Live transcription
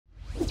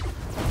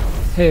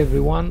Hey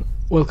everyone,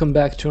 welcome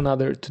back to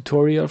another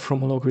tutorial from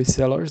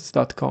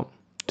unlockresellers.com.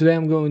 Today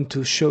I'm going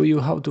to show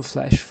you how to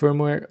flash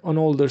firmware on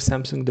older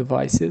Samsung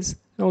devices,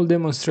 and I'll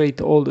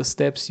demonstrate all the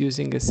steps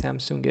using a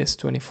Samsung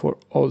S24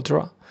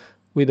 Ultra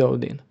with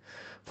Odin.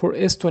 For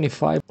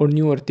S25 or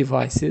newer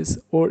devices,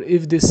 or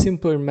if this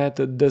simpler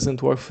method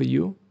doesn't work for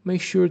you,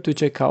 make sure to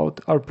check out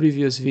our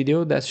previous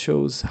video that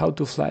shows how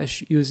to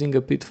flash using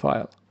a PID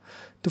file.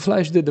 To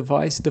flash the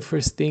device, the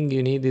first thing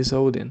you need is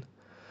Odin.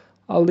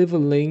 I'll leave a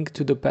link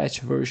to the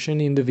patched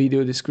version in the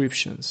video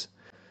descriptions.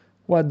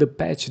 What the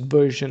patched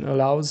version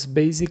allows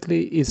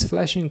basically is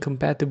flashing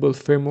compatible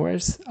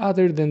firmwares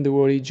other than the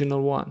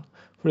original one.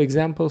 For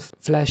example,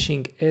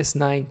 flashing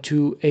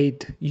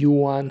S928U1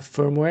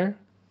 firmware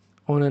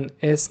on an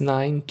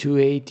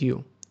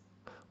S928U.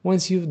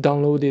 Once you've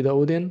downloaded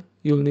Odin,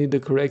 you'll need the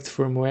correct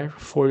firmware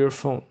for your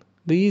phone.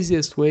 The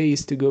easiest way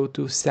is to go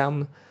to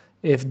samfw.com.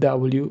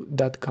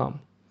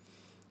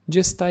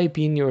 Just type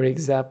in your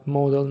exact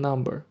model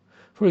number.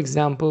 For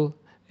example,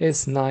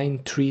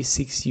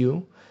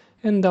 S936U,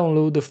 and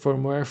download the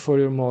firmware for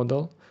your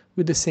model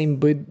with the same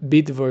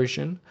bit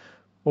version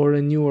or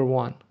a newer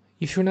one.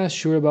 If you're not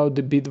sure about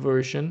the bit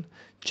version,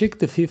 check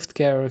the 5th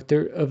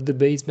character of the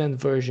baseband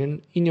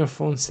version in your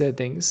phone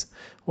settings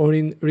or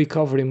in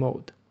recovery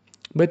mode.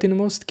 But in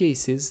most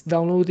cases,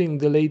 downloading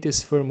the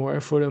latest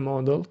firmware for a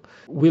model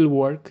will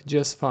work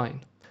just fine.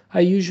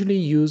 I usually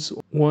use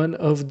one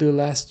of the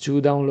last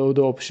two download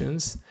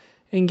options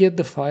and get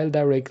the file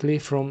directly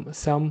from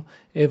some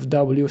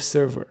FW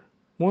server.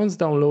 Once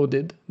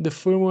downloaded, the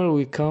firmware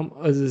will come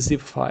as a zip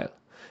file,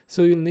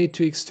 so you'll need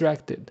to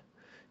extract it.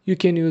 You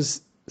can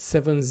use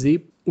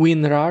 7-zip,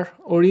 WinRAR,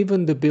 or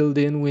even the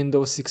built-in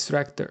Windows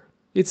extractor.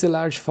 It's a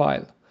large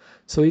file,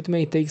 so it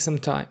may take some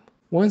time.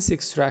 Once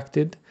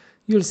extracted,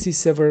 you'll see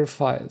several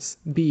files: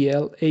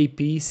 BL,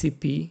 AP,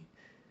 CP,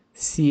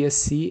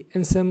 CSC,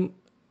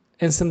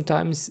 and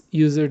sometimes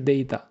user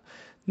data.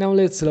 Now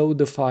let's load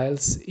the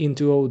files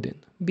into Odin.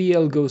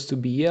 BL goes to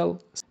BL,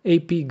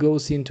 AP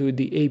goes into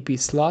the AP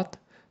slot.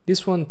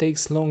 This one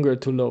takes longer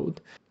to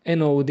load,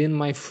 and Odin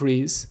might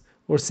freeze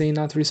or say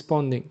not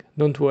responding.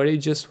 Don't worry,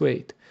 just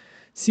wait.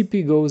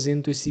 CP goes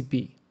into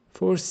CP.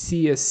 For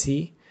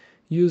CSC,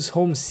 use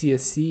home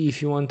CSC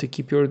if you want to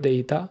keep your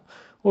data,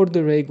 or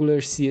the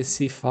regular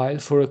CSC file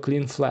for a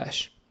clean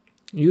flash.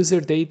 User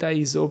data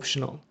is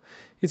optional.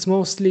 It's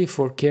mostly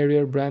for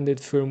carrier branded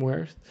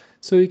firmware,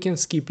 so you can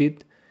skip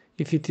it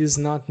if it is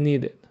not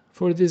needed.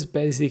 For this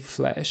basic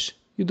flash,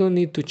 you don't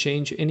need to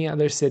change any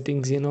other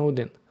settings in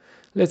Odin.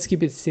 Let's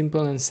keep it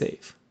simple and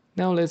safe.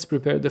 Now let's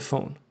prepare the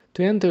phone.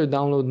 To enter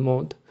download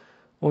mode,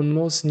 on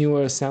most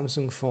newer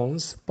Samsung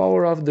phones,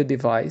 power off the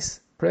device,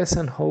 press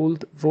and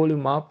hold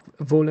volume up,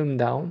 volume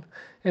down,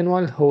 and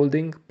while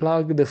holding,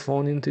 plug the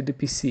phone into the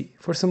PC.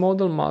 For some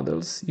older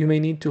models, you may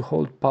need to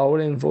hold power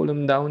and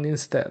volume down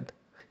instead.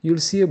 You'll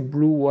see a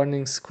blue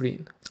warning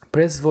screen.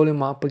 Press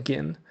volume up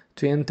again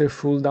to enter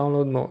full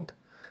download mode.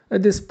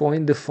 At this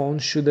point, the phone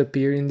should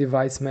appear in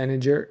Device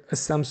Manager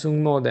as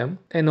Samsung modem,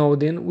 and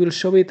Odin will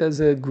show it as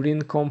a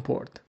green COM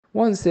port.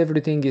 Once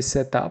everything is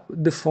set up,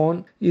 the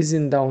phone is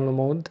in download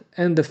mode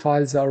and the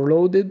files are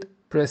loaded.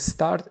 Press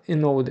start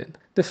in Odin.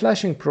 The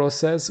flashing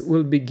process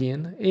will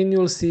begin and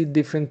you'll see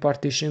different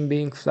partitions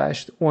being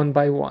flashed one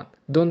by one.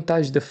 Don't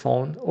touch the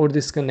phone or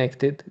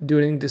disconnect it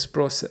during this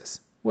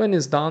process. When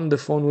it's done, the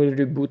phone will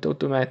reboot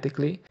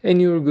automatically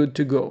and you're good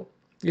to go.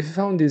 If you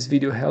found this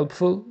video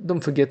helpful, don't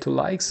forget to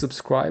like,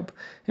 subscribe,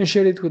 and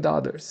share it with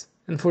others.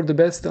 And for the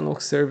best unlock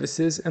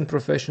services and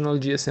professional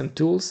GSM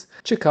tools,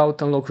 check out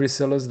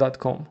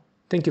unlockresellers.com.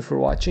 Thank you for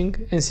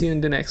watching and see you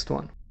in the next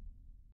one.